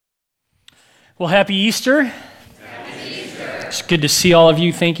Well, happy Easter. Happy Easter. It's good to see all of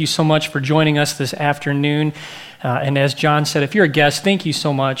you. Thank you so much for joining us this afternoon. And as John said, if you're a guest, thank you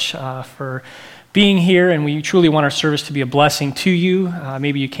so much for being here. And we truly want our service to be a blessing to you.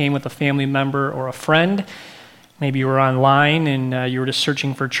 Maybe you came with a family member or a friend. Maybe you were online and you were just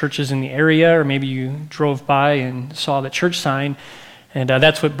searching for churches in the area, or maybe you drove by and saw the church sign, and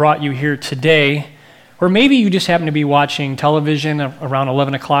that's what brought you here today. Or maybe you just happen to be watching television around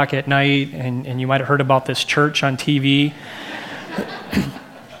 11 o'clock at night, and you might have heard about this church on TV,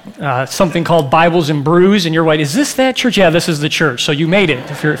 something called Bibles and Brews, and you're like, is this that church? Yeah, this is the church. So you made it,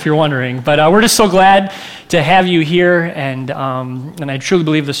 if you're wondering. But we're just so glad to have you here, and I truly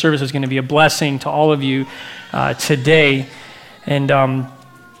believe the service is going to be a blessing to all of you today. And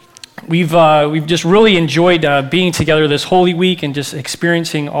we've just really enjoyed being together this Holy Week and just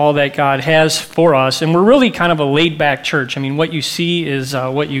experiencing all that God has for us. And we're really kind of a laid-back church. I mean, what you see is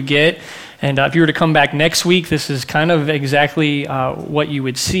what you get. And if you were to come back next week, this is kind of exactly what you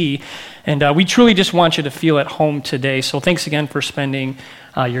would see. And we truly just want you to feel at home today. So thanks again for spending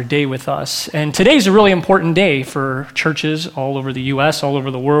your day with us. And today's a really important day for churches all over the U.S., all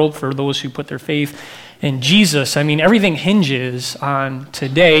over the world, for those who put their faith in Jesus. I mean, everything hinges on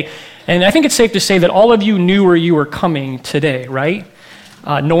today. And I think it's safe to say that all of you knew where you were coming today, right?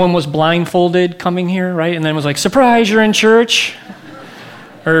 No one was blindfolded coming here, right? And then was like, surprise, you're in church.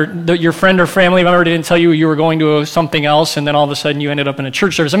 Or your friend or family member didn't tell you were going to something else, and then all of a sudden you ended up in a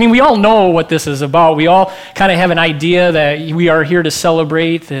church service. I mean, we all know what this is about. We all kind of have an idea that we are here to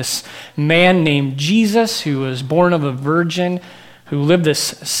celebrate this man named Jesus, who was born of a virgin, who lived this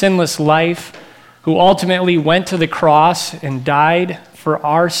sinless life, who ultimately went to the cross and died for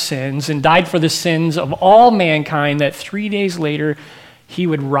our sins, and died for the sins of all mankind, that 3 days later he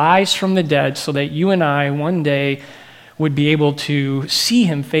would rise from the dead so that you and I one day would be able to see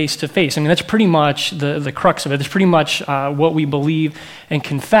him face to face. I mean, that's pretty much the crux of it. That's pretty much what we believe and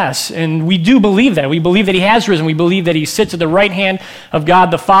confess. And we do believe that. We believe that he has risen. We believe that he sits at the right hand of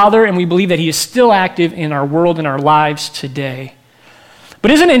God the Father, and we believe that he is still active in our world and our lives today. But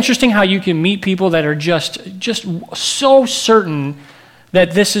isn't it interesting how you can meet people that are just so certain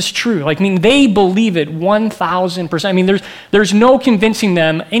that this is true? Like, I mean, they believe it 1,000%. I mean, there's no convincing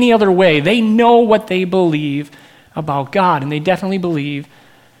them any other way. They know what they believe about God, and they definitely believe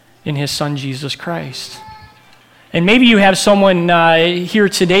in his son, Jesus Christ. And maybe you have someone here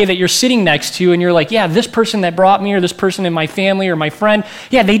today that you're sitting next to, and you're like, yeah, this person that brought me, or this person in my family, or my friend,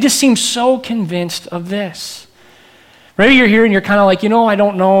 yeah, they just seem so convinced of this. Maybe you're here and you're kind of like, I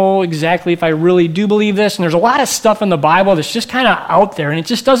don't know exactly if I really do believe this, and there's a lot of stuff in the Bible that's just kind of out there, and it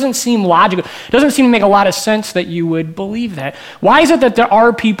just doesn't seem logical. It doesn't seem to make a lot of sense that you would believe that. Why is it that there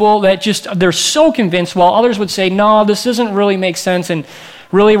are people that they're so convinced, while others would say, no, this doesn't really make sense, and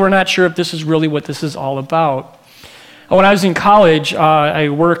really we're not sure if this is really what this is all about? When I was in college, I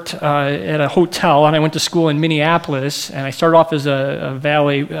worked at a hotel, and I went to school in Minneapolis, and I started off as a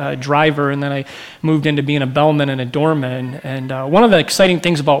valet driver, and then I moved into being a bellman and a doorman. And one of the exciting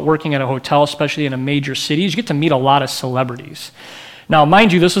things about working at a hotel, especially in a major city, is you get to meet a lot of celebrities. Now,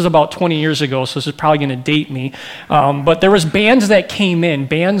 mind you, this was about 20 years ago, so this is probably going to date me, but there was bands that came in,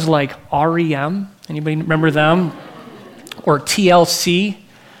 bands like REM, anybody remember them? Or TLC?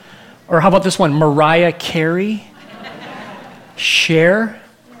 Or how about this one, Mariah Carey? Cher,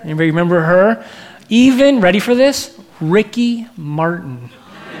 anybody remember her? Even, ready for this, Ricky Martin.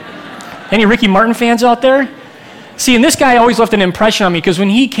 Any Ricky Martin fans out there? See, and this guy always left an impression on me, because when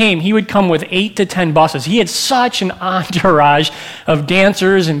he came, he would come with 8 to 10 buses. He had such an entourage of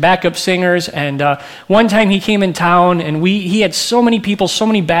dancers and backup singers, and one time he came in town, and he had so many people, so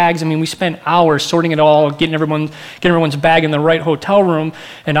many bags. I mean, we spent hours sorting it all, getting everyone's bag in the right hotel room,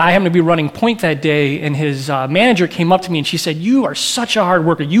 and I happened to be running point that day, and his manager came up to me, and she said, you are such a hard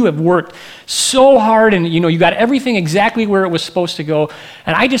worker. You have worked so hard, and you got everything exactly where it was supposed to go,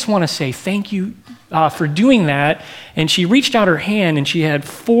 and I just want to say thank you for doing that. And she reached out her hand, and she had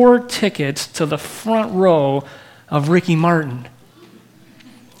 4 tickets to the front row of Ricky Martin.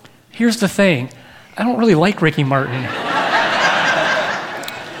 Here's the thing, I don't really like Ricky Martin.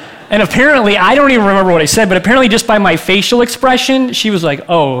 And apparently, I don't even remember what I said, but apparently just by my facial expression, she was like,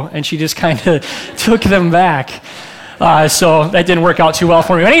 oh, and she just kind of took them back. So that didn't work out too well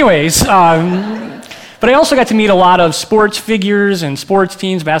for me. But anyways, But I also got to meet a lot of sports figures and sports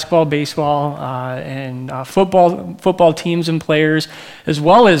teams, basketball, baseball, and football teams and players, as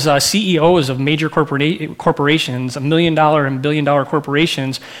well as CEOs of major corporations, $1 million and billion-dollar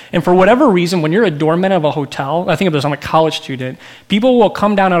corporations. And for whatever reason, when you're a doorman of a hotel, I think of this, I'm a college student, people will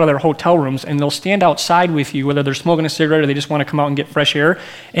come down out of their hotel rooms and they'll stand outside with you, whether they're smoking a cigarette or they just want to come out and get fresh air,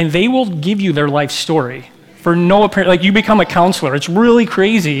 and they will give you their life story. For no apparent, like you become a counselor. It's really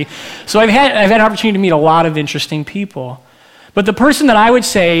crazy. So I've had an opportunity to meet a lot of interesting people. But the person that I would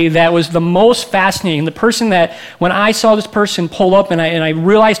say that was the most fascinating, the person that when I saw this person pull up and I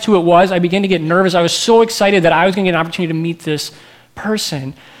realized who it was, I began to get nervous. I was so excited that I was going to get an opportunity to meet this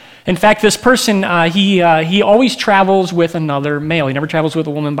person. In fact, this person, he always travels with another male. He never travels with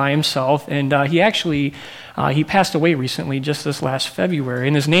a woman by himself. And he passed away recently, just this last February.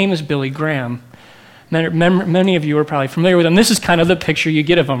 And his name is Billy Graham. Many of you are probably familiar with him. This is kind of the picture you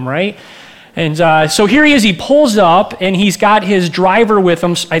get of him, right? And so here he is. He pulls up, and he's got his driver with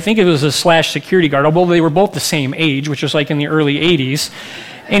him. I think it was a security guard, although they were both the same age, which was like in the early 80s.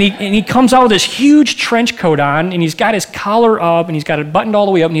 And he comes out with this huge trench coat on, and he's got his collar up, and he's got it buttoned all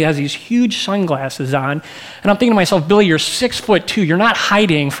the way up, and he has these huge sunglasses on. And I'm thinking to myself, Billy, you're 6'2". You're not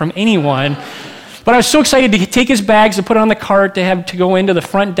hiding from anyone. But I was so excited to take his bags, to put it on the cart, to go into the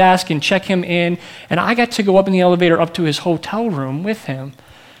front desk and check him in. And I got to go up in the elevator up to his hotel room with him.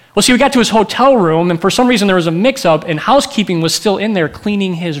 Well, see, we got to his hotel room, and for some reason there was a mix-up, and housekeeping was still in there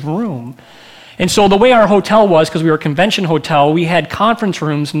cleaning his room. And so the way our hotel was, because we were a convention hotel, we had conference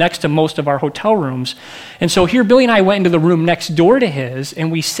rooms next to most of our hotel rooms. And so here Billy and I went into the room next door to his,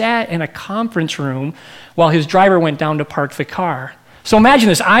 and we sat in a conference room while his driver went down to park the car. So imagine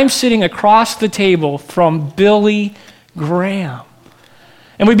this. I'm sitting across the table from Billy Graham.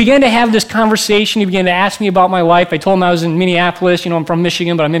 And we began to have this conversation. He began to ask me about my life. I told him I was in Minneapolis. I'm from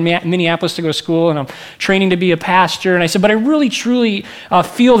Michigan, but I'm in Minneapolis to go to school, and I'm training to be a pastor. And I said, but I really, truly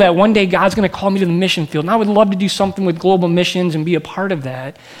feel that one day God's going to call me to the mission field, and I would love to do something with global missions and be a part of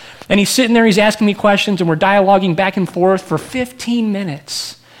that. And he's sitting there, he's asking me questions, and we're dialoguing back and forth for 15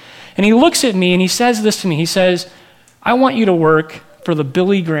 minutes. And he looks at me, and he says this to me. He says, I want you to work for the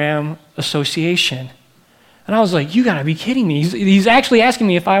Billy Graham Association. And I was like, you got to be kidding me. He's actually asking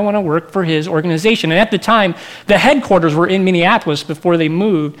me if I want to work for his organization. And at the time, the headquarters were in Minneapolis before they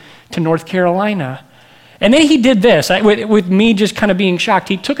moved to North Carolina. And then he did this, with me just kind of being shocked.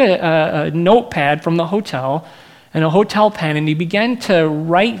 He took a notepad from the hotel and a hotel pen, and he began to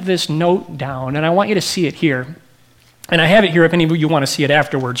write this note down. And I want you to see it here. And I have it here if any of you want to see it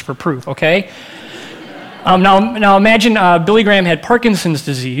afterwards for proof, okay? Now imagine Billy Graham had Parkinson's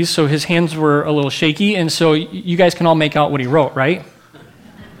disease, so his hands were a little shaky, and so you guys can all make out what he wrote, right?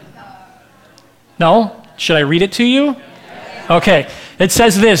 No? Should I read it to you? Okay. It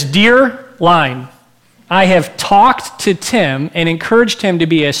says this, Dear Line, I have talked to Tim and encouraged him to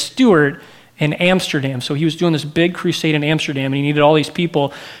be a steward in Amsterdam. So he was doing this big crusade in Amsterdam, and he needed all these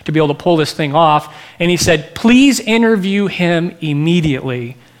people to be able to pull this thing off. And he said, please interview him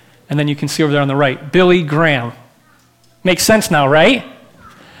immediately. And then you can see over there on the right, Billy Graham. Makes sense now, right?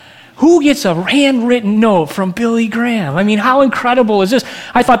 Who gets a handwritten note from Billy Graham? I mean, how incredible is this?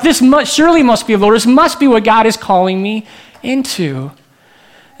 I thought this surely must be of the Lord. This must be what God is calling me into.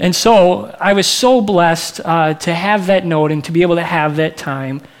 And so I was so blessed to have that note and to be able to have that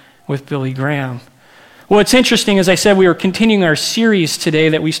time with Billy Graham. Well, what's interesting, as I said, we are continuing our series today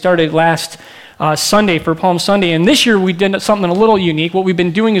that we started last Sunday for Palm Sunday. And this year we did something a little unique. What we've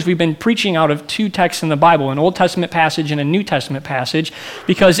been doing is we've been preaching out of two texts in the Bible, an Old Testament passage and a New Testament passage,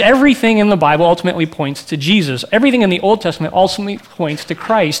 because everything in the Bible ultimately points to Jesus. Everything in the Old Testament ultimately points to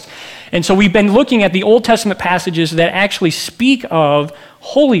Christ. And so we've been looking at the Old Testament passages that actually speak of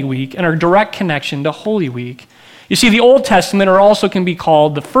Holy Week and our direct connection to Holy Week. You see, the Old Testament, or also can be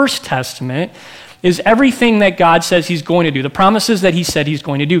called the First Testament, is everything that God says he's going to do, the promises that he said he's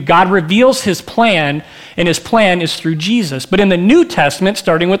going to do. God reveals his plan, and his plan is through Jesus. But in the New Testament,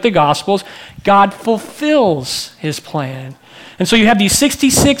 starting with the Gospels, God fulfills his plan. And so you have these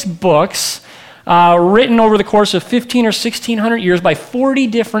 66 books written over the course of 15 or 1600 years by 40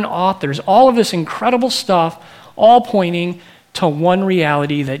 different authors, all of this incredible stuff, all pointing to one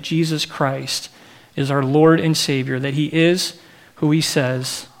reality, that Jesus Christ is our Lord and Savior, that he is who he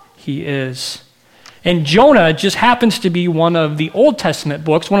says he is. And Jonah just happens to be one of the Old Testament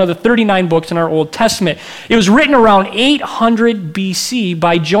books, one of the 39 books in our Old Testament. It was written around 800 BC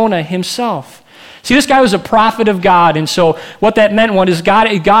by Jonah himself. See, this guy was a prophet of God, and so what that meant was God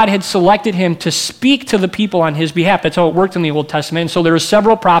had selected him to speak to the people on his behalf. That's how it worked in the Old Testament. And so there were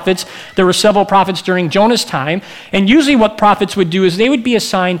several prophets. There were several prophets during Jonah's time, and usually what prophets would do is they would be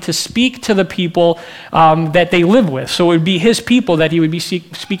assigned to speak to the people that they live with. So it would be his people that he would be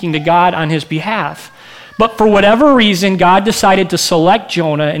speaking to God on his behalf. But for whatever reason, God decided to select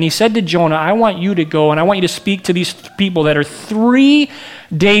Jonah, and he said to Jonah, I want you to go, and I want you to speak to these people that are 3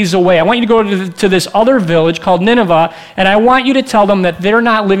 days away. I want you to go to this other village called Nineveh, and I want you to tell them that they're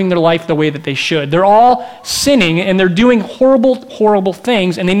not living their life the way that they should. They're all sinning, and they're doing horrible, horrible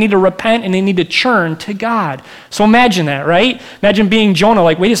things, and they need to repent, and they need to turn to God. So imagine that, right? Imagine being Jonah,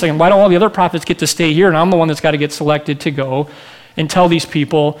 like, wait a second, why don't all the other prophets get to stay here, and I'm the one that's got to get selected to go and tell these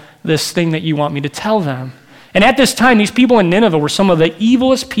people this thing that you want me to tell them. And at this time, these people in Nineveh were some of the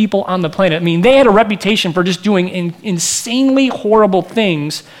evilest people on the planet. I mean, they had a reputation for just doing insanely horrible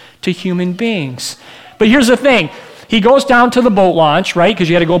things to human beings. But here's the thing. He goes down to the boat launch, right, because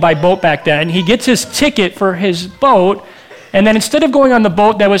you had to go by boat back then. He gets his ticket for his boat, and then instead of going on the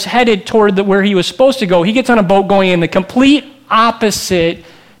boat that was headed toward where he was supposed to go, he gets on a boat going in the complete opposite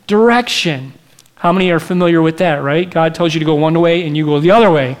direction. How many are familiar with that, right? God tells you to go one way and you go the other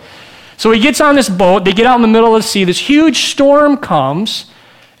way. So he gets on this boat, they get out in the middle of the sea, this huge storm comes,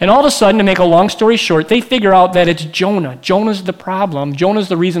 and all of a sudden, to make a long story short, they figure out that it's Jonah. Jonah's the problem. Jonah's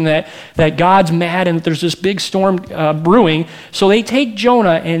the reason that God's mad and that there's this big storm brewing. So they take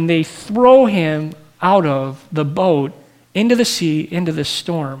Jonah and they throw him out of the boat into the sea, into this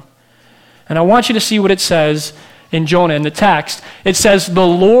storm. And I want you to see what it says in Jonah, in the text. It says, the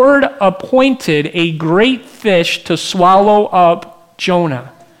Lord appointed a great fish to swallow up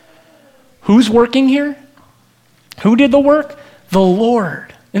Jonah. Who's working here? Who did the work? The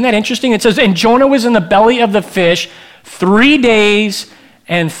Lord. Isn't that interesting? It says, and Jonah was in the belly of the fish 3 days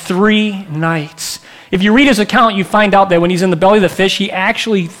and 3 nights. If you read his account, you find out that when he's in the belly of the fish, he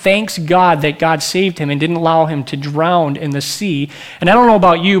actually thanks God that God saved him and didn't allow him to drown in the sea. And I don't know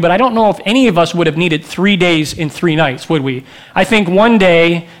about you, but I don't know if any of us would have needed 3 days and 3 nights, would we? I think one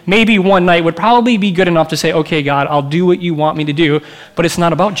day, maybe one night, would probably be good enough to say, okay, God, I'll do what you want me to do. But it's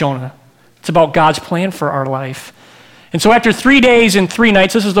not about Jonah. It's about God's plan for our life. And so after 3 days and 3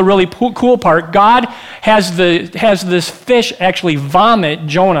 nights, this is the really cool part, God has this fish actually vomit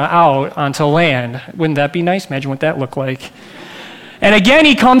Jonah out onto land. Wouldn't that be nice? Imagine what that looked like. And again,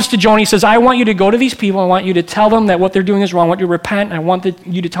 he comes to Jonah. He says, I want you to go to these people. I want you to tell them that what they're doing is wrong. I want you to repent. I want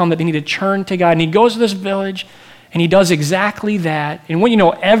you to tell them that they need to turn to God. And he goes to this village, and he does exactly that. And what you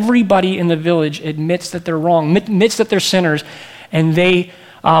know, everybody in the village admits that they're wrong, admits that they're sinners, and they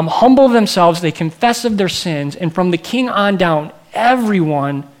humble themselves, they confess of their sins, and from the king on down,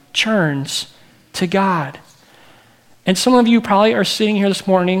 everyone turns to God. And some of you probably are sitting here this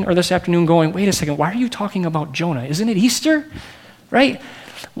morning or this afternoon going, wait a second, why are you talking about Jonah? Isn't it Easter? Right?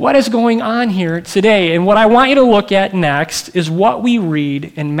 What is going on here today? And what I want you to look at next is what we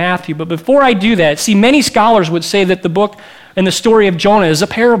read in Matthew. But before I do that, see, many scholars would say that the book and the story of Jonah is a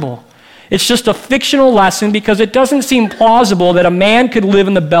parable. It's just a fictional lesson because it doesn't seem plausible that a man could live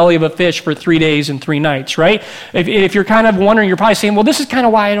in the belly of a fish for 3 days and 3 nights, right? If you're kind of wondering, you're probably saying, well, this is kind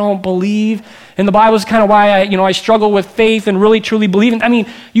of why I don't believe in the Bible. Is kind of why I struggle with faith and really truly believe in. I mean,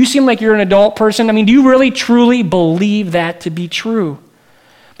 you seem like you're an adult person. I mean, do you really truly believe that to be true?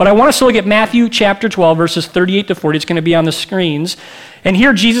 But I want us to look at Matthew chapter 12, verses 38 to 40. It's going to be on the screens. And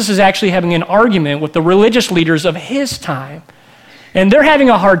here Jesus is actually having an argument with the religious leaders of his time. And they're having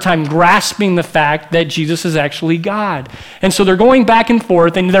a hard time grasping the fact that Jesus is actually God. And so they're going back and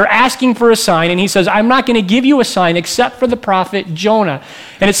forth, and they're asking for a sign. And he says, I'm not going to give you a sign except for the prophet Jonah.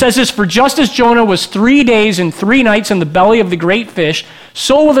 And it says this, for just as Jonah was 3 days and 3 nights in the belly of the great fish,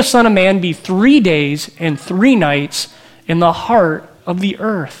 so will the Son of Man be 3 days and 3 nights in the heart of the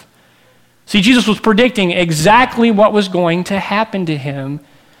earth. See, Jesus was predicting exactly what was going to happen to him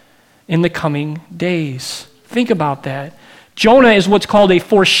in the coming days. Think about that. Jonah is what's called a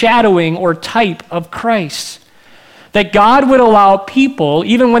foreshadowing or type of Christ. That God would allow people,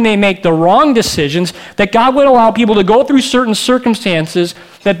 even when they make the wrong decisions, that God would allow people to go through certain circumstances,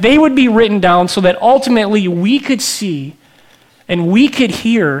 that they would be written down so that ultimately we could see and we could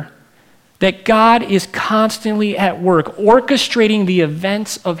hear that God is constantly at work, orchestrating the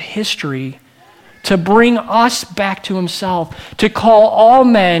events of history to bring us back to himself, to call all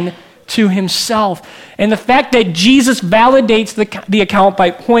men to himself. And the fact that Jesus validates the account by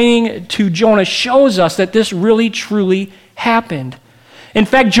pointing to Jonah shows us that this really truly happened. In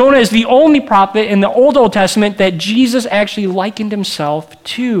fact, Jonah is the only prophet in the Old Testament that Jesus actually likened himself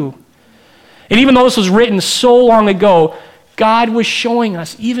to. And even though this was written so long ago, God was showing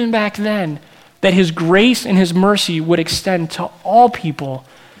us, even back then, that his grace and his mercy would extend to all people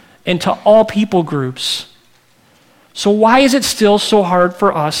and to all people groups. So why is it still so hard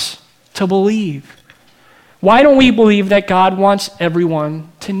for us to believe? Why don't we believe that God wants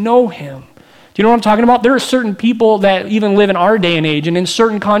everyone to know him? Do you know what I'm talking about? There are certain people that even live in our day and age and in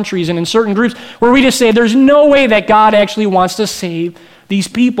certain countries and in certain groups where we just say there's no way that God actually wants to save these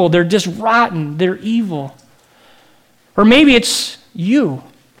people. They're just rotten. They're evil. Or maybe it's you.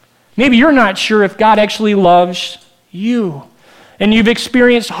 Maybe you're not sure if God actually loves you. And you've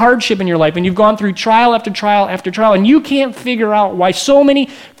experienced hardship in your life, and you've gone through trial after trial after trial, and you can't figure out why so many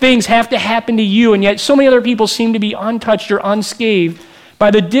things have to happen to you, and yet so many other people seem to be untouched or unscathed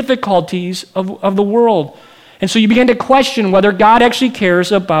by the difficulties of the world. And so you begin to question whether God actually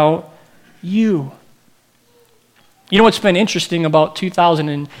cares about you. You know what's been interesting about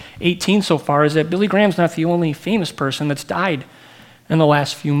 2018 so far is that Billy Graham's not the only famous person that's died in the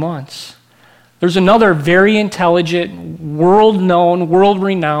last few months. There's another very intelligent, world-known,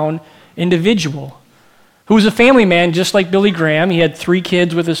 world-renowned individual who was a family man just like Billy Graham. He had 3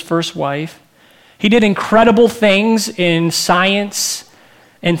 kids with his first wife. He did incredible things in science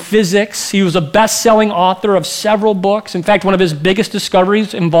and physics. He was a best-selling author of several books. In fact, one of his biggest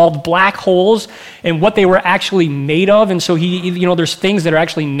discoveries involved black holes and what they were actually made of. And so there's things that are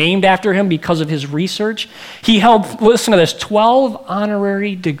actually named after him because of his research. He held, listen to this, 12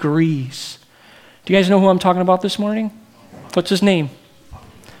 honorary degrees. Do you guys know who I'm talking about this morning? What's his name?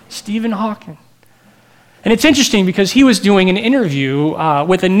 Stephen Hawking. And it's interesting because he was doing an interview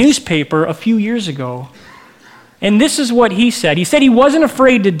with a newspaper a few years ago. And this is what he said. He said he wasn't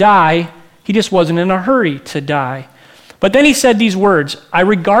afraid to die, he just wasn't in a hurry to die. But then he said these words, "I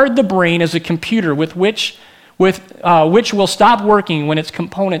regard the brain as a computer which will stop working when its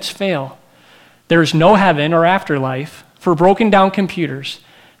components fail. There is no heaven or afterlife for broken down computers.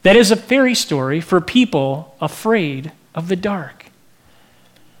 That is a fairy story for people afraid of the dark."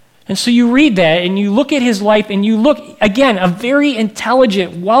 And so you read that and you look at his life and you look, again, a very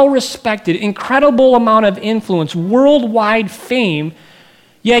intelligent, well-respected, incredible amount of influence, worldwide fame,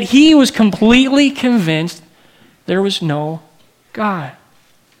 yet he was completely convinced there was no God.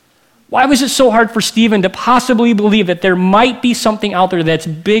 Why was it so hard for Stephen to possibly believe that there might be something out there that's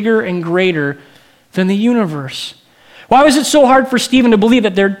bigger and greater than the universe? Why was it so hard for Stephen to believe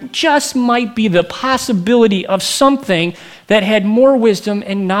that there just might be the possibility of something that had more wisdom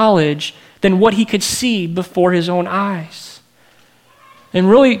and knowledge than what he could see before his own eyes? And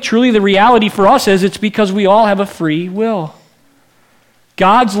really, truly, the reality for us is it's because we all have a free will.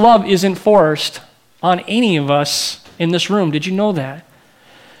 God's love isn't forced on any of us in this room. Did you know that?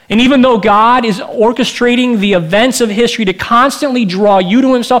 And even though God is orchestrating the events of history to constantly draw you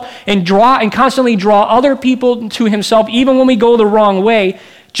to himself and constantly draw other people to himself, even when we go the wrong way,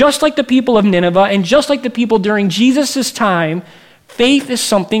 just like the people of Nineveh and just like the people during Jesus' time, faith is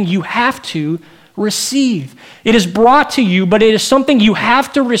something you have to receive. It is brought to you, but it is something you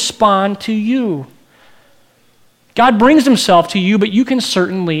have to respond to you. God brings himself to you, but you can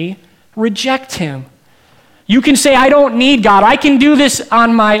certainly reject him. You can say, "I don't need God. I can do this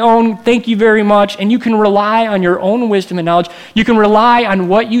on my own. Thank you very much." And you can rely on your own wisdom and knowledge. You can rely on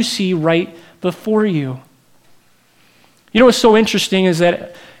what you see right before you. You know what's so interesting is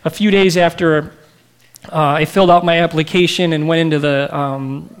that a few days after I filled out my application and went into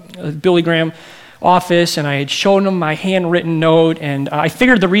the Billy Graham office, and I had shown them my handwritten note, and I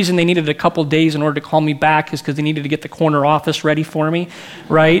figured the reason they needed a couple days in order to call me back is because they needed to get the corner office ready for me,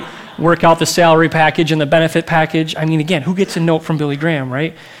 right? Work out the salary package and the benefit package. I mean, again, who gets a note from Billy Graham,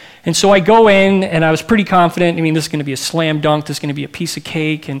 right? And so I go in, and I was pretty confident. I mean, this is going to be a slam dunk. This is going to be a piece of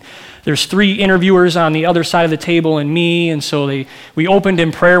cake. And there's 3 interviewers on the other side of the table and me. And so we opened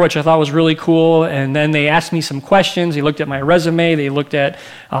in prayer, which I thought was really cool. And then they asked me some questions. They looked at my resume. They looked at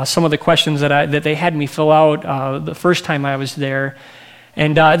some of the questions that they had me fill out the first time I was there.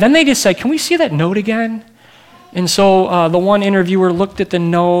 And then they just said, "Can we see that note again?" And so the one interviewer looked at the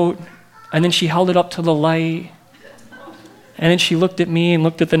note, and then she held it up to the light. And then she looked at me and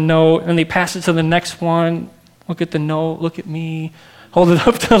looked at the note, and they passed it to the next one. Look at the note, look at me, hold it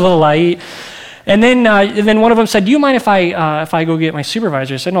up to the light. And then one of them said, "Do you mind if I go get my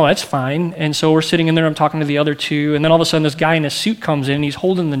supervisor?" I said, "No, that's fine." And so we're sitting in there, I'm talking to the other 2, and then all of a sudden this guy in a suit comes in, and he's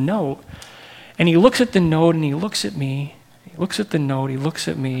holding the note. And he looks at the note, and he looks at me. He looks at the note, he looks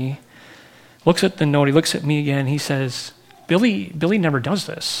at me. Looks at the note, he looks at me again. He says, Billy never does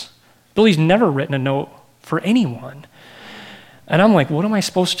this. Billy's never written a note for anyone." And I'm like, what am I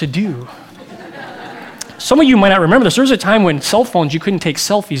supposed to do? Some of you might not remember this. There was a time when cell phones, you couldn't take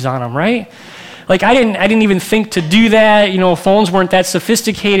selfies on them, right? Like I didn't even think to do that. Phones weren't that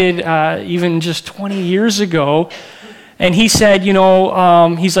sophisticated even just 20 years ago. And he said,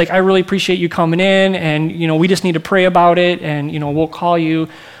 he's like, I really appreciate you coming in, and we just need to pray about it, and we'll call you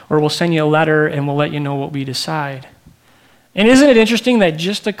or we'll send you a letter and we'll let you know what we decide. And isn't it interesting that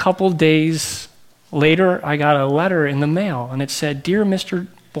just a couple days later, I got a letter in the mail, and it said, "Dear Mr.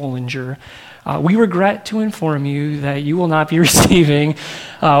 Bollinger, we regret to inform you that you will not be receiving,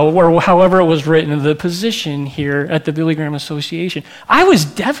 or however it was written, the position here at the Billy Graham Association." I was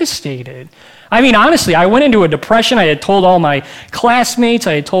devastated. I mean, honestly, I went into a depression. I had told all my classmates.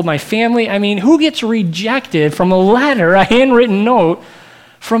 I had told my family. I mean, who gets rejected from a letter, a handwritten note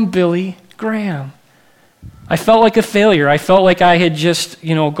from Billy Graham? I felt like a failure. I felt like I had just,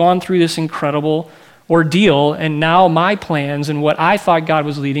 gone through this incredible ordeal, and now my plans and what I thought God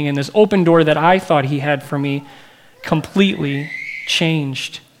was leading and this open door that I thought he had for me completely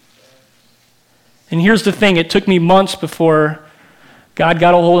changed. And here's the thing. It took me months before God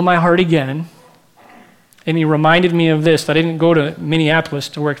got a hold of my heart again, and he reminded me of this, that I didn't go to Minneapolis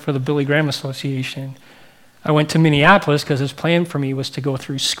to work for the Billy Graham Association. I went to Minneapolis because his plan for me was to go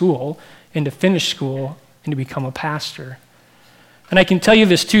through school and to finish school and to become a pastor. And I can tell you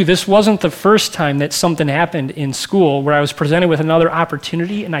this too, this wasn't the first time that something happened in school where I was presented with another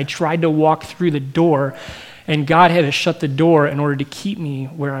opportunity and I tried to walk through the door and God had to shut the door in order to keep me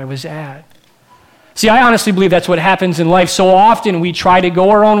where I was at. See, I honestly believe that's what happens in life. So often we try to go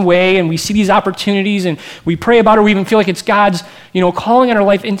our own way and we see these opportunities and we pray about it, or we even feel like it's God's, calling in our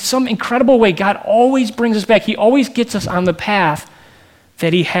life. In some incredible way, God always brings us back. He always gets us on the path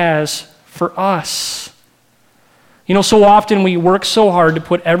that he has for us. So often we work so hard to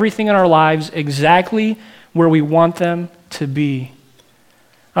put everything in our lives exactly where we want them to be.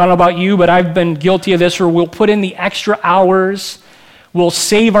 I don't know about you, but I've been guilty of this, where we'll put in the extra hours, we'll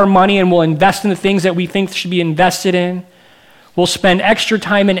save our money, and we'll invest in the things that we think should be invested in. We'll spend extra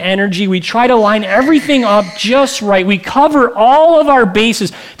time and energy. We try to line everything up just right. We cover all of our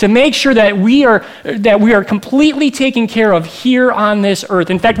bases to make sure that we are completely taken care of here on this earth.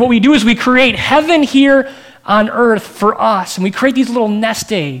 In fact, what we do is we create heaven here on earth for us, and we create these little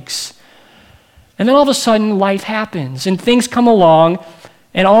nest eggs. And then all of a sudden, life happens, and things come along,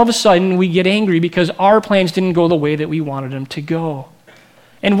 and all of a sudden, we get angry because our plans didn't go the way that we wanted them to go.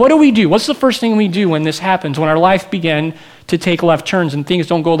 And what do? What's the first thing we do when this happens, when our life began to take left turns and things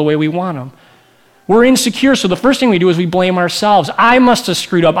don't go the way we want them? We're insecure, so the first thing we do is we blame ourselves. I must have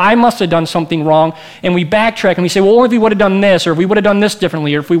screwed up. I must have done something wrong. And we backtrack and we say, well, if we would have done this, or if we would have done this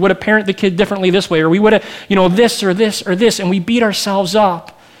differently, or if we would have parented the kid differently this way, or we would have, this or this or this, and we beat ourselves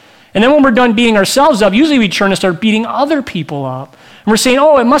up. And then when we're done beating ourselves up, usually we turn to start beating other people up. And we're saying,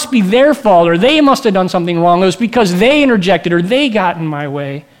 oh, it must be their fault, or they must have done something wrong. It was because they interjected, or they got in my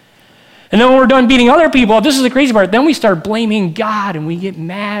way. And then when we're done beating other people up, this is the crazy part, then we start blaming God, and we get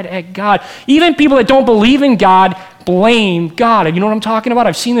mad at God. Even people that don't believe in God blame God. And you know what I'm talking about?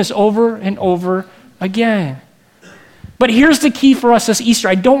 I've seen this over and over again. But here's the key for us this Easter.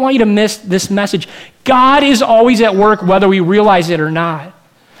 I don't want you to miss this message. God is always at work whether we realize it or not.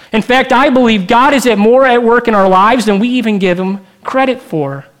 In fact, I believe God is more at work in our lives than we even give him credit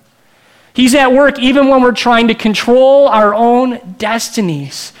for. He's at work even when we're trying to control our own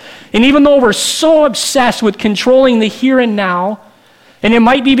destinies. And even though we're so obsessed with controlling the here and now, and it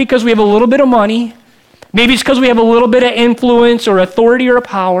might be because we have a little bit of money, maybe it's because we have a little bit of influence or authority or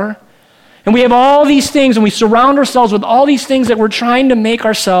power, and we have all these things and we surround ourselves with all these things that we're trying to make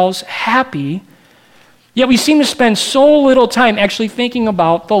ourselves happy, yet we seem to spend so little time actually thinking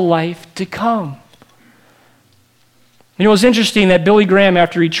about the life to come. It was interesting that Billy Graham,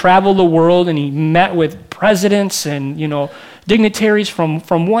 after he traveled the world and he met with presidents and, dignitaries from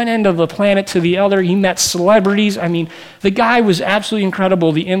one end of the planet to the other, he met celebrities. I mean, the guy was absolutely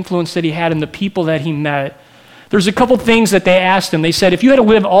incredible, the influence that he had and the people that he met. There's a couple things that they asked him. They said, if you had to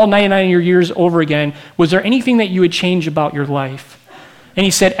live all 99 of your years over again, was there anything that you would change about your life? And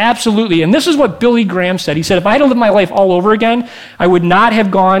he said, absolutely. And this is what Billy Graham said. He said, if I had to live my life all over again, I would not have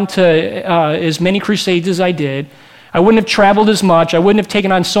gone to as many crusades as I did. I wouldn't have traveled as much. I wouldn't have taken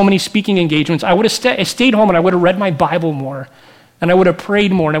on so many speaking engagements. I would have stayed home and I would have read my Bible more. And I would have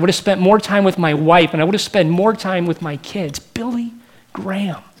prayed more. And I would have spent more time with my wife. And I would have spent more time with my kids. Billy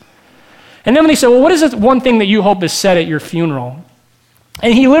Graham. And then when they said, well, what is this one thing that you hope is said at your funeral?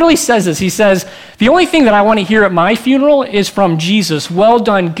 And he literally says this. He says, the only thing that I want to hear at my funeral is from Jesus. Well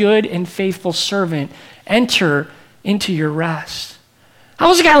done, good and faithful servant. Enter into your rest. How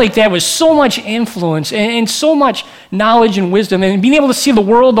was a guy like that with so much influence and so much knowledge and wisdom and being able to see the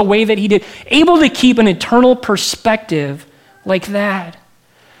world the way that he did, able to keep an eternal perspective like that?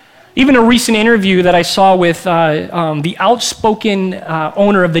 Even a recent interview that I saw with the outspoken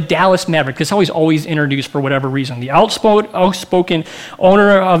owner of the Dallas Mavericks, because how he's always introduced for whatever reason. The outspoken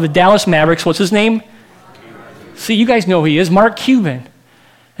owner of the Dallas Mavericks, what's his name? See, you guys know who he is, Mark Cuban.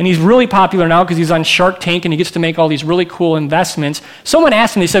 And he's really popular now because he's on Shark Tank and he gets to make all these really cool investments. Someone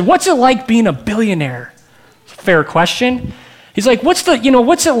asked him, they said, what's it like being a billionaire? It's a fair question. He's like, what's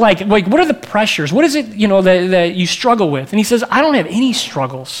it like? Like, what are the pressures? What is it, that you struggle with? And he says, I don't have any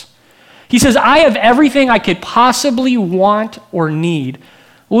struggles. He says, I have everything I could possibly want or need.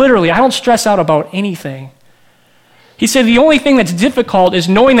 Literally, I don't stress out about anything. He said, the only thing that's difficult is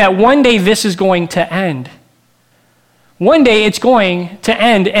knowing that one day this is going to end. One day it's going to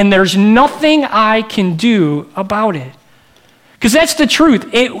end, and there's nothing I can do about it. Because that's the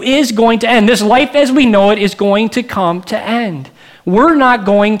truth. It is going to end. This life as we know it is going to come to end. We're not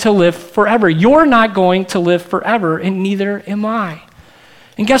going to live forever. You're not going to live forever, and neither am I.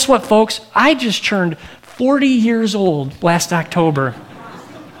 And guess what, folks? I just turned 40 years old last October.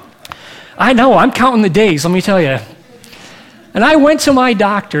 I know, I'm counting the days, let me tell you. And I went to my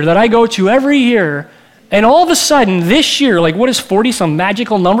doctor that I go to every year, and all of a sudden, this year, like what is 40, some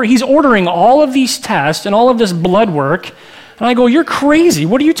magical number? He's ordering all of these tests and all of this blood work. And I go, you're crazy.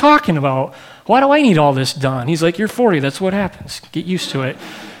 What are you talking about? Why do I need all this done? He's like, you're 40. That's what happens. Get used to it.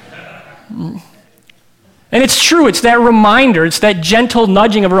 And it's true. It's that reminder. It's that gentle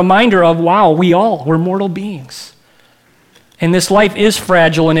nudging of a reminder of, wow, we're mortal beings. And this life is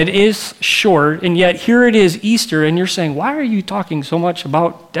fragile and it is short. And yet here it is, Easter, and you're saying, why are you talking so much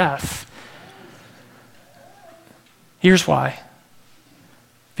about death? Here's why.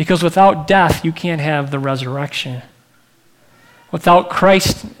 Because without death, you can't have the resurrection. Without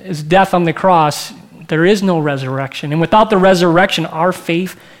Christ's death on the cross, there is no resurrection. And without the resurrection, our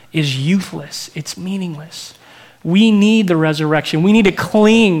faith is useless. It's meaningless. We need the resurrection. We need to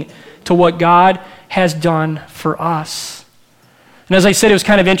cling to what God has done for us. And as I said, it was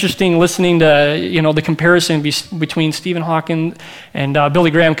kind of interesting listening to, the comparison between Stephen Hawking and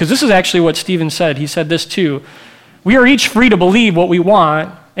Billy Graham, because this is actually what Stephen said. He said this too. We are each free to believe what we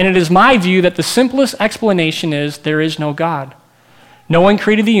want, and it is my view that the simplest explanation is there is no God. No one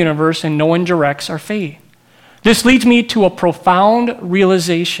created the universe, and no one directs our fate. This leads me to a profound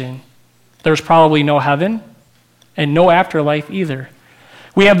realization. There's probably no heaven and no afterlife either.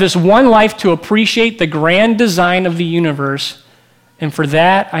 We have this one life to appreciate the grand design of the universe, and for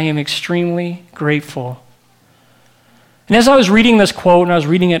that I am extremely grateful. And as I was reading this quote, and I was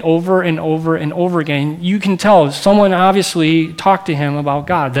reading it over and over and over again, you can tell someone obviously talked to him about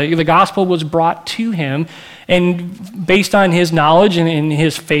God. The gospel was brought to him, and based on his knowledge and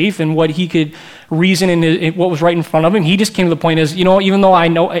his faith and what he could reason in what was right in front of him, he just came to the point as, even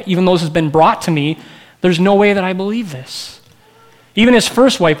though this has been brought to me, there's no way that I believe this. Even his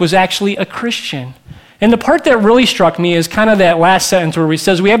first wife was actually a Christian. And the part that really struck me is kind of that last sentence where he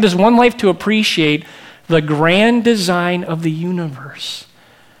says, we have this one life to appreciate the grand design of the universe.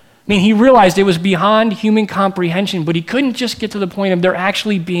 I mean, he realized it was beyond human comprehension, but he couldn't just get to the point of there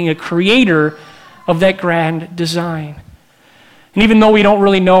actually being a creator of that grand design. And even though we don't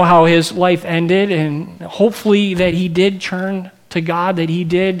really know how his life ended, and hopefully that he did turn to God, that he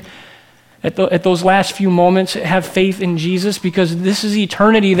did at those last few moments have faith in Jesus, because this is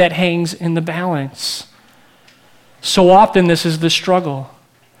eternity that hangs in the balance. So often this is the struggle.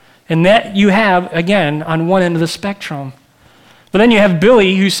 And that you have, again, on one end of the spectrum. But then you have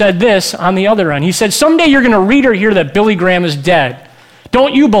Billy, who said this on the other end. He said, someday you're going to read or hear that Billy Graham is dead.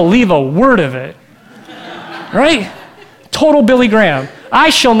 Don't you believe a word of it. Right? Total Billy Graham. I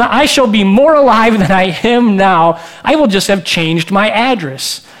shall be more alive than I am now. I will just have changed my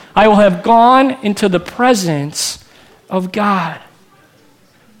address. I will have gone into the presence of God.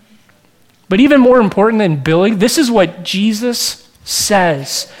 But even more important than Billy, this is what Jesus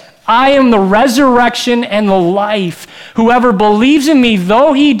says. I am the resurrection and the life. Whoever believes in me,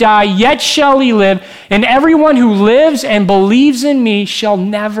 though he die, yet shall he live. And everyone who lives and believes in me shall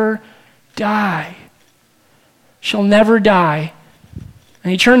never die. Shall never die.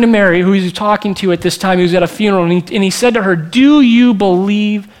 And he turned to Mary, who he was talking to at this time. He was at a funeral, and he said to her, do you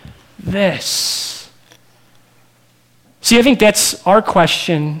believe this? See, I think that's our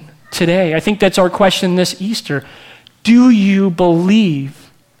question today. I think that's our question this Easter. Do you believe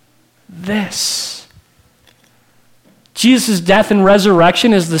this? Jesus' death and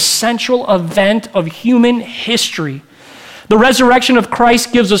resurrection is the central event of human history. The resurrection of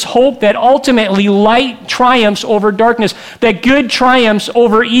Christ gives us hope that ultimately light triumphs over darkness, that good triumphs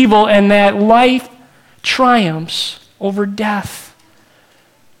over evil, and that life triumphs over death.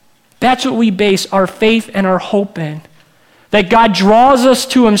 That's what we base our faith and our hope in. that God draws us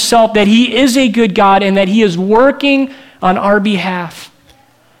to himself, that he is a good God, and that he is working on our behalf.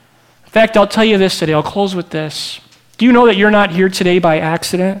 In fact, I'll tell you this today. I'll close with this. Do you know that you're not here today by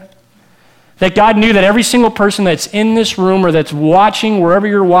accident? That God knew that every single person that's in this room or that's watching, wherever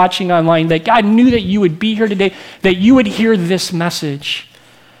you're watching online, that God knew that you would be here today, that you would hear this message.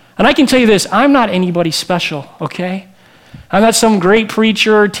 And I can tell you this, I'm not anybody special, okay? I'm not some great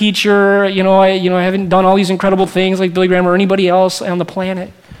preacher, teacher, I haven't done all these incredible things like Billy Graham or anybody else on the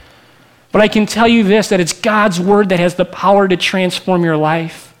planet. But I can tell you this, that it's God's word that has the power to transform your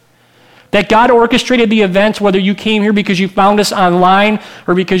life. That God orchestrated the events, whether you came here because you found us online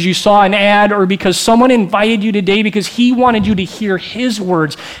or because you saw an ad or because someone invited you today because he wanted you to hear his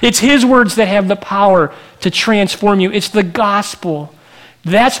words. It's his words that have the power to transform you. It's the gospel.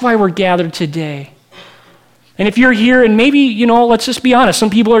 That's why we're gathered today. And if you're here and maybe, let's just be honest,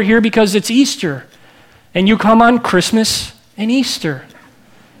 some people are here because it's Easter and you come on Christmas and Easter.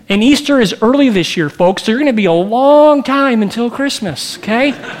 And Easter is early this year, folks. There's going to be a long time until Christmas,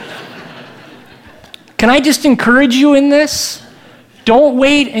 okay? Can I just encourage you in this? Don't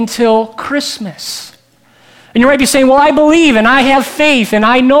wait until Christmas. And you might be saying, well, I believe and I have faith and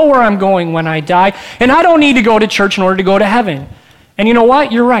I know where I'm going when I die and I don't need to go to church in order to go to heaven. And you know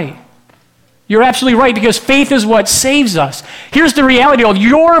what? You're right. You're absolutely right because faith is what saves us. Here's the reality of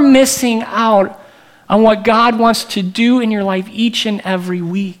you're missing out on what God wants to do in your life each and every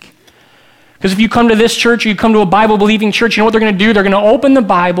week. Because if you come to this church or you come to a Bible-believing church, you know what they're going to do? They're going to open the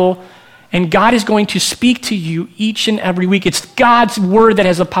Bible and God is going to speak to you each and every week. It's God's word that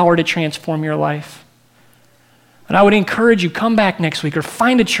has the power to transform your life. And I would encourage you, come back next week or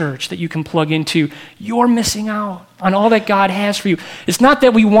find a church that you can plug into. You're missing out on all that God has for you. It's not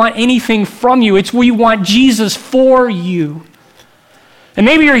that we want anything from you. It's we want Jesus for you. And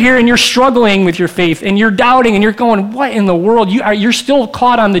maybe you're here and you're struggling with your faith and you're doubting and you're going, what in the world? You're still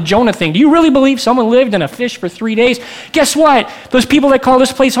caught on the Jonah thing. Do you really believe someone lived in a fish for 3 days? Guess what? Those people that call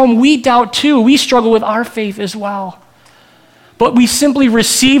this place home, we doubt too. We struggle with our faith as well. But we simply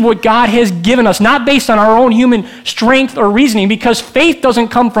receive what God has given us, not based on our own human strength or reasoning, because faith doesn't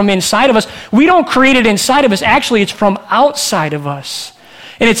come from inside of us. We don't create it inside of us. Actually, it's from outside of us.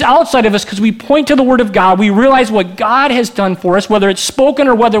 And it's outside of us because we point to the Word of God. We realize what God has done for us, whether it's spoken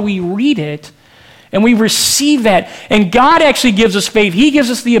or whether we read it, and we receive that. And God actually gives us faith. He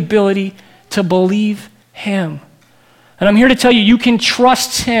gives us the ability to believe Him. And I'm here to tell you, you can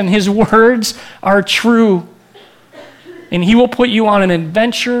trust Him. His words are true. And He will put you on an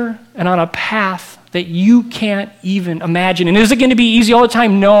adventure and on a path that you can't even imagine. And is it going to be easy all the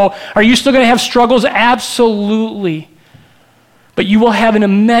time? No. Are you still going to have struggles? Absolutely. But you will have an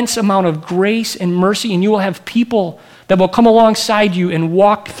immense amount of grace and mercy, and you will have people that will come alongside you and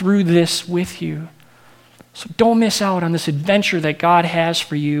walk through this with you. So don't miss out on this adventure that God has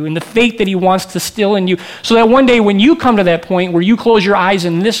for you and the faith that He wants to still in you, so that one day when you come to that point where you close your eyes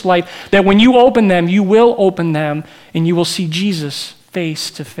in this life, that when you open them, you will open them and you will see Jesus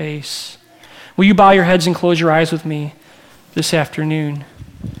face to face. Will you bow your heads and close your eyes with me this afternoon?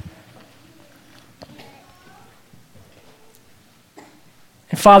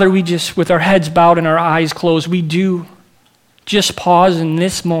 And Father, we just, with our heads bowed and our eyes closed, we do just pause in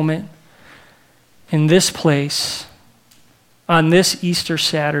this moment, in this place, on this Easter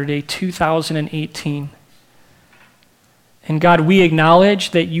Saturday, 2018. And God, we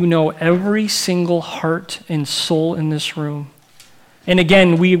acknowledge that you know every single heart and soul in this room. And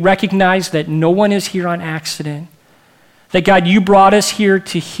again, we recognize that no one is here on accident. That God, you brought us here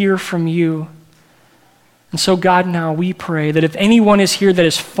to hear from you. And so, God, now we pray that if anyone is here that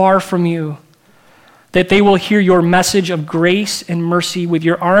is far from you, that they will hear your message of grace and mercy with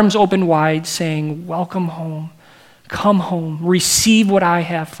your arms open wide, saying, welcome home, come home, receive what I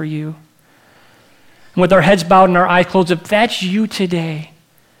have for you. And with our heads bowed and our eyes closed, if that's you today,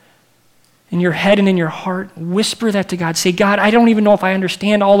 in your head and in your heart, whisper that to God. Say, God, I don't even know if I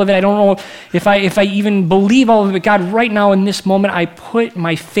understand all of it. I don't know if I even believe all of it. But God, right now in this moment, I put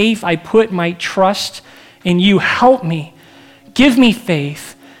my faith, I put my trust in you. Help me. Give me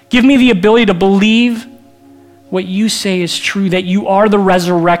faith. Give me the ability to believe what you say is true, that you are the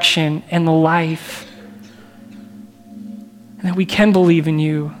resurrection and the life, and that we can believe in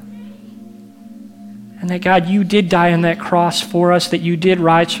you. And that, God, you did die on that cross for us, that you did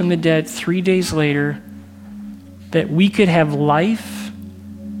rise from the dead 3 days later, that we could have life,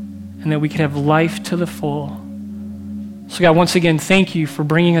 and that we could have life to the full. So, God, once again, thank you for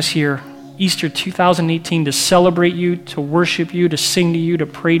bringing us here, Easter 2018, to celebrate you, to worship you, to sing to you, to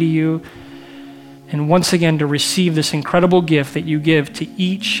pray to you, and once again to receive this incredible gift that you give to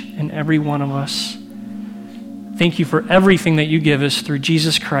each and every one of us. Thank you for everything that you give us through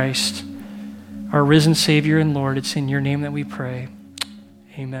Jesus Christ, our risen Savior and Lord. It's in your name that we pray.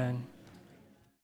 Amen.